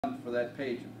for that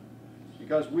pager,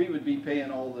 because we would be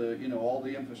paying all the, all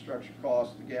the infrastructure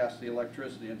costs, the gas, the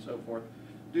electricity, and so forth.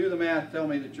 Do the math, tell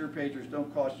me that your pagers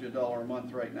don't cost you $1 a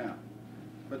month right now.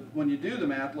 But when you do the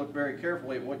math, look very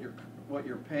carefully at what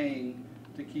you're paying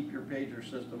to keep your pager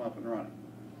system up and running.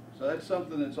 So that's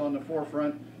something that's on the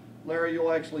forefront. Larry,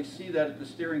 you'll actually see that at the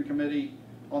steering committee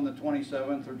on the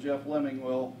 27th, or Jeff Lemming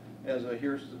will, as a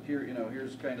here's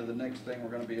kind of the next thing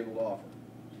we're going to be able to offer.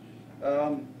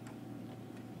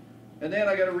 And then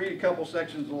I got to read a couple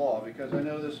sections of law, because I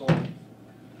know this will.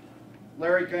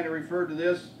 Larry kind of referred to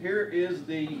this. Here is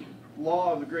the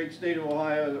law of the great state of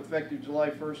Ohio, effective July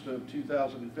 1st of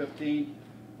 2015.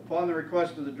 Upon the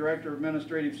request of the Director of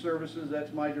Administrative Services,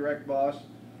 that's my direct boss,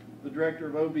 the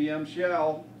Director of OBM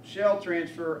shall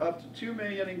transfer up to $2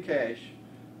 million in cash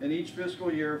in each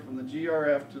fiscal year from the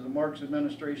GRF to the Marks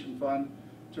Administration Fund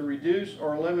to reduce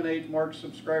or eliminate Marks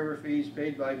subscriber fees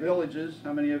paid by villages.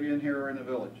 How many of you in here are in a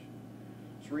village?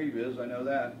 Shreve is, I know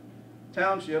that.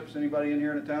 Townships, anybody in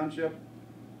here in a township?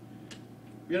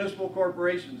 Municipal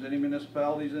corporations, any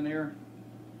municipalities in here?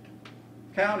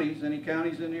 Counties, any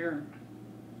counties in here?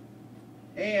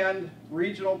 And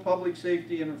regional public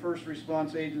safety and first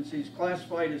response agencies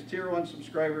classified as Tier 1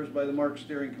 subscribers by the Marks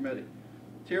Steering Committee.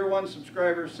 Tier 1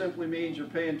 subscribers simply means you're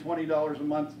paying $20 a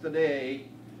month today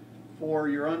for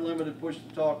your unlimited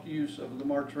push-to-talk use of the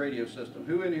Marks radio system.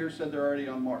 Who in here said they're already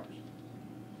on Marks?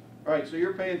 All right, so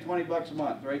you're paying $20 a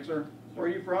month, right, sir? Where are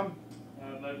you from?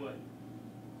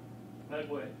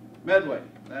 Medway. Medway.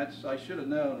 That's, I should have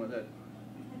known with that.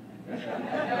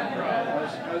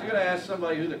 I was going to ask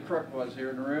somebody who the crook was here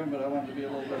in the room, but I wanted to be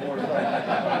a little bit more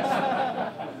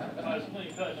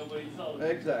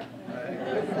Exactly.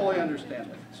 I fully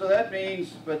understand that. So that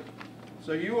means,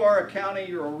 so you are a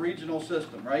county or a regional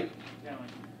system, right? County.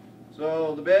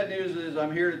 So the bad news is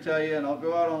I'm here to tell you, and I'll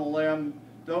go out on a limb.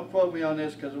 Don't quote me on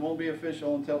this because it won't be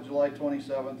official until July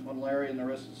 27th when Larry and the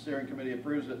rest of the steering committee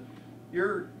approves it.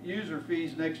 Your user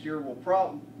fees next year will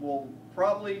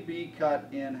probably be cut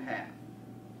in half.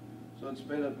 So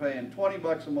instead of paying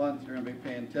 $20 a month, you're going to be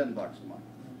paying $10 a month.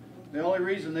 The only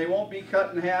reason they won't be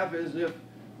cut in half is if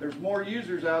there's more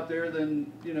users out there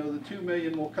than the 2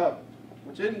 million will cover,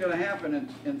 which isn't going to happen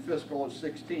in fiscal of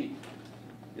 16.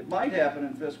 It might happen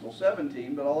in fiscal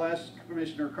 17, but I'll ask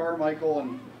Commissioner Carmichael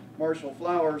and Marshall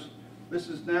Flowers. This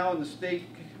is now in the state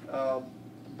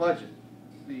budget,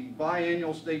 the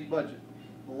biannual state budget.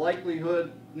 The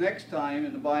likelihood next time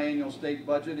in the biannual state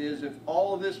budget is if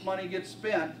all of this money gets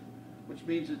spent, which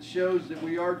means it shows that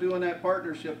we are doing that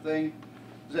partnership thing,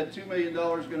 is that $2 million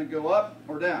going to go up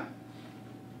or down?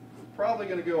 Probably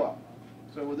going to go up.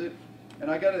 So with it,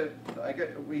 and I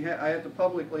have to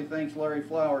publicly thank Larry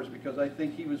Flowers, because I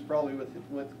think he was probably with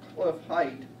Cliff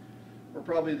Height were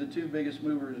probably the two biggest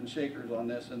movers and shakers on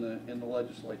this in the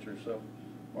legislature. So,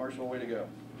 Marshall, way to go.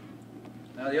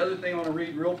 Now, the other thing I want to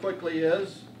read real quickly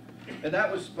is, and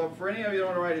that was, but for any of you who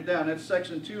want to write it down, that's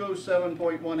section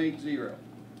 207.180.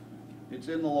 It's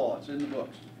in the law. It's in the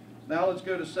books. Now let's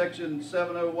go to section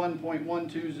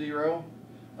 701.120,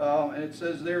 and it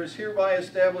says, there is hereby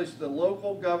established the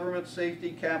Local Government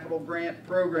Safety Capital Grant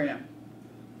Program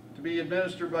to be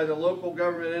administered by the Local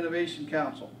Government Innovation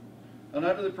Council. And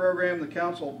under the program, the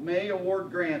Council may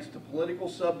award grants to political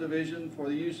subdivision for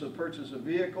the use of purchase of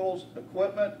vehicles,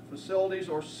 equipment, facilities,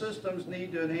 or systems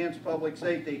needed to enhance public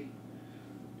safety.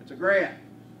 It's a grant.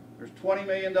 There's $20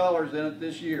 million in it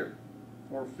this year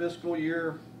for fiscal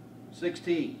year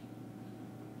 16.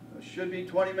 There should be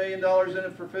 $20 million in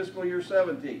it for fiscal year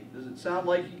 17. Does it sound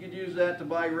like you could use that to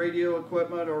buy radio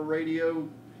equipment or radio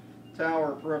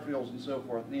tower peripherals and so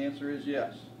forth? And the answer is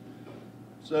yes.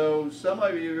 So some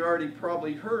of you have already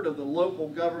probably heard of the Local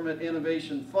Government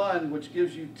Innovation Fund, which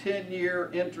gives you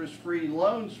 10-year interest-free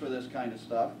loans for this kind of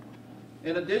stuff.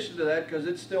 In addition to that, because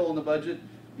it's still in the budget,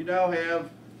 you now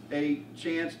have a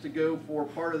chance to go for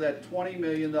part of that $20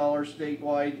 million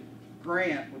statewide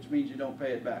grant, which means you don't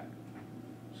pay it back.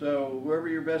 So whoever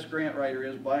your best grant writer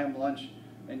is, buy them lunch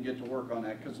and get to work on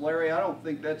that. Because Larry, I don't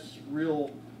think that's real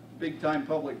big-time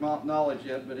public knowledge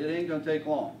yet, but it ain't going to take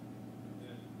long.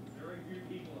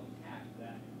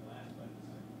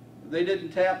 They didn't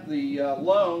tap the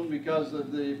loan because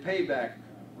of the payback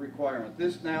requirement.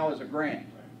 This now is a grant,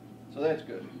 so that's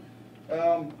good.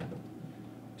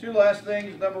 Two last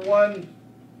things. Number one,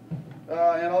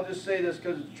 and I'll just say this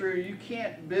because it's true, you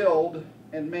can't build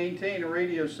and maintain a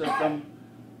radio system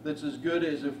that's as good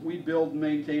as if we build and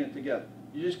maintain it together.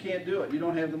 You just can't do it. You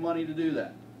don't have the money to do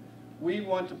that. We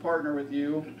want to partner with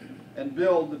you and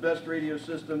build the best radio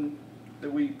system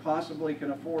that we possibly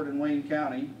can afford in Wayne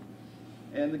County.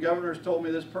 And the governor's told me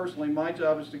this personally. My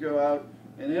job is to go out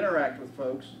and interact with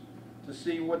folks to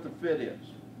see what the fit is.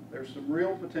 There's some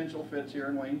real potential fits here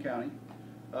in Wayne County,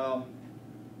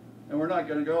 and we're not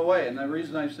going to go away. And the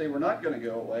reason I say we're not going to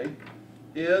go away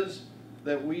is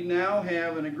that we now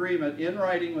have an agreement in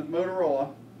writing with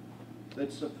Motorola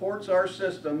that supports our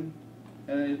system,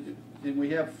 and we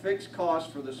have fixed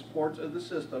costs for the support of the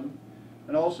system,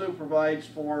 and also provides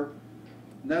for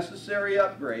necessary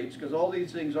upgrades, because all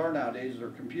these things are nowadays are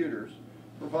computers,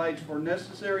 provides for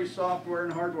necessary software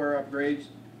and hardware upgrades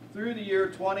through the year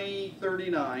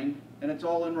 2039, and it's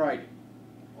all in writing.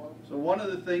 So one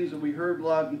of the things that we heard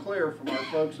loud and clear from our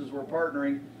folks as we're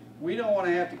partnering, we don't want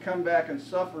to have to come back and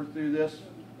suffer through this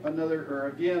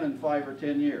again in 5 or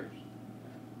 10 years.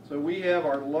 So we have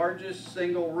our largest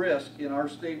single risk in our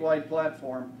statewide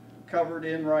platform covered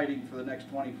in writing for the next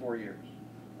 24 years.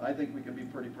 I think we can be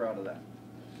pretty proud of that.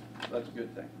 That's a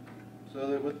good thing. So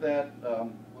that with that,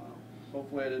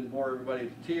 hopefully I didn't bore everybody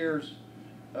to tears.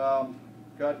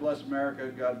 God bless America,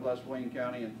 God bless Wayne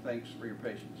County, and thanks for your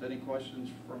patience. Any questions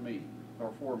from me,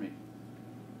 or for me?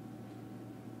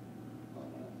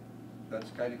 That's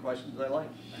the kind of questions I like.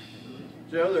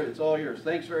 Joe, it's all yours.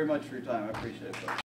 Thanks very much for your time. I appreciate it.